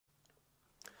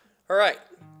Alright,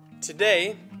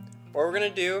 today what we're going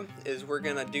to do is we're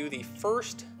going to do the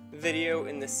first video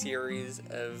in the series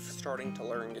of starting to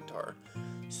learn guitar.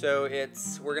 So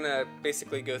we're going to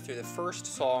basically go through the first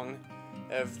song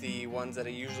of the ones that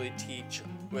I usually teach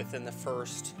within the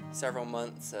first several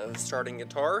months of starting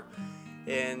guitar,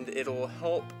 and it'll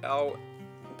help out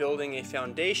building a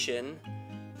foundation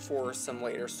for some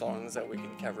later songs that we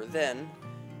can cover then.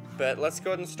 But let's go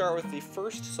ahead and start with the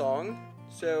first song.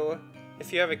 So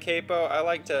if you have a capo, I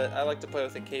like to play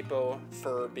with a capo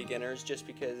for beginners just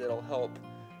because it'll help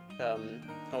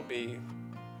be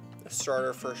a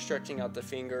starter for stretching out the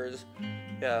fingers.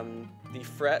 The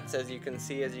frets, as you can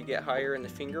see, as you get higher in the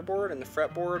fingerboard and the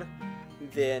fretboard,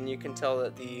 then you can tell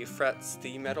that the frets,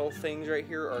 the metal things right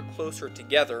here, are closer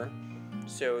together.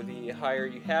 So the higher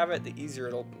you have it, the easier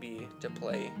it'll be to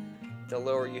play. The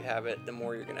lower you have it, the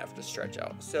more you're gonna have to stretch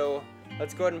out. So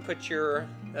let's go ahead and put your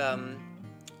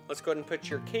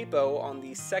capo on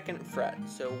the second fret.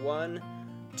 So 1,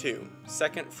 2,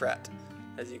 second fret,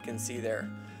 as you can see there.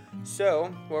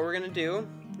 So what we're gonna do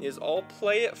is I'll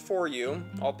play it for you.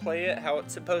 I'll play it how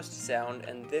it's supposed to sound,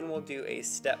 and then we'll do a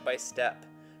step-by-step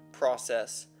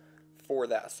process for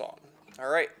that song. All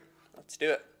right, let's do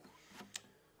it.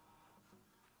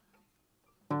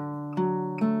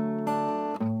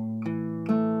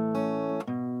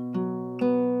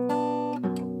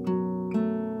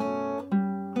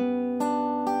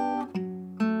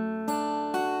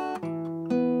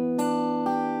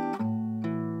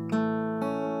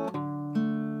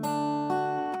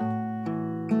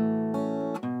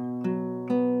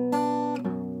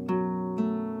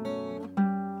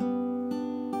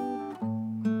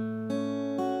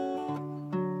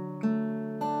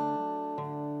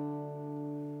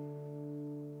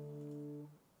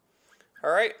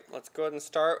 Alright, let's go ahead and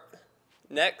start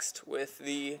next with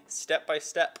the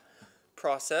step-by-step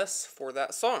process for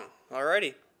that song.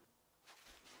 Alrighty.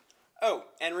 Oh,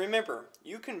 and remember,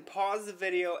 you can pause the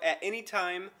video at any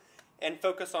time and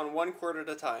focus on one chord at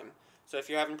a time. So if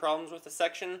you're having problems with a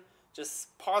section,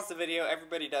 just pause the video.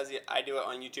 Everybody does it. I do it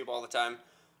on YouTube all the time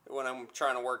when I'm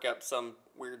trying to work up some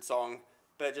weird song.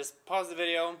 But just pause the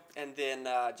video and then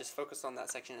just focus on that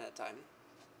section at a time.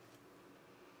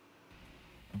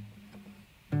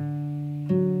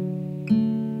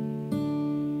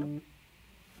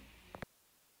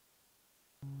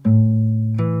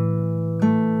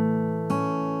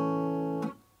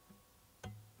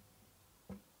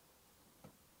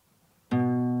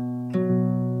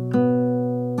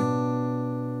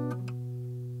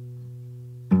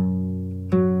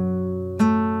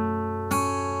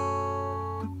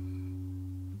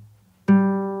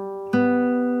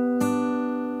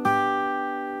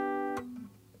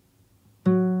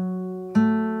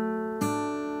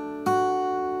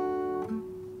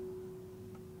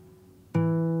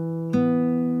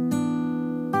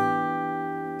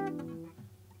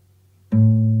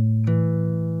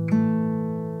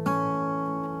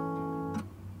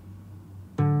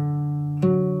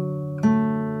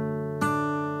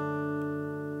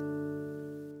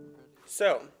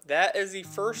 So, that is the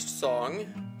first song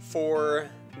for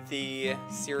the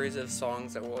series of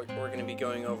songs that we're going to be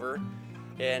going over.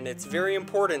 And it's very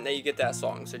important that you get that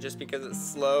song. So just because it's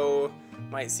slow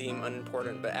might seem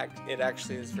unimportant, but it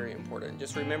actually is very important.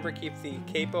 Just remember, keep the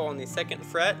capo on the second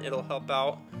fret. It'll help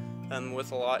out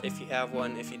with a lot if you have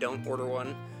one. If you don't, order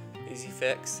one. Easy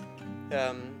fix.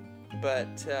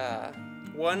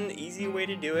 One easy way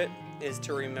to do it is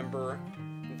to remember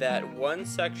that one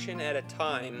section at a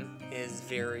time is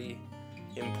very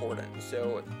important.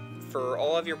 So for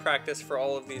all of your practice for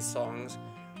all of these songs,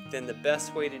 then the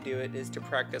best way to do it is to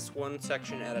practice one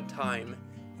section at a time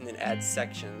and then add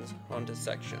sections onto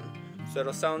section. So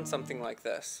it'll sound something like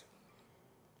this.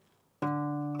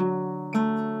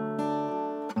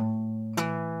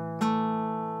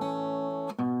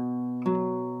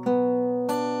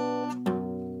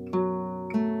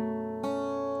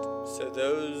 So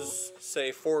those,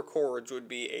 say, 4 chords would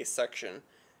be a section.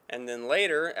 And then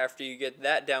later, after you get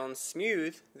that down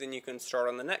smooth, then you can start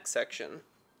on the next section.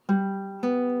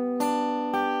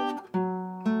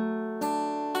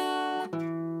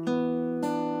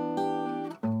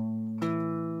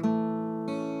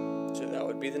 So that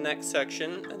would be the next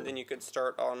section, and then you could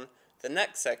start on the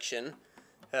next section,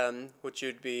 which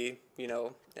would be, you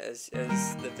know, as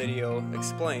the video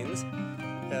explains.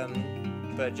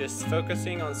 But just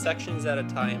focusing on sections at a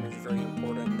time is very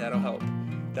important. That'll help.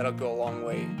 That'll go a long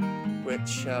way.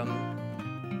 Which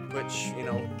you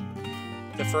know,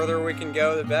 the further we can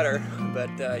go, the better.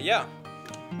 But yeah.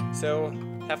 So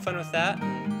have fun with that,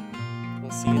 and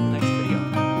we'll see you in the next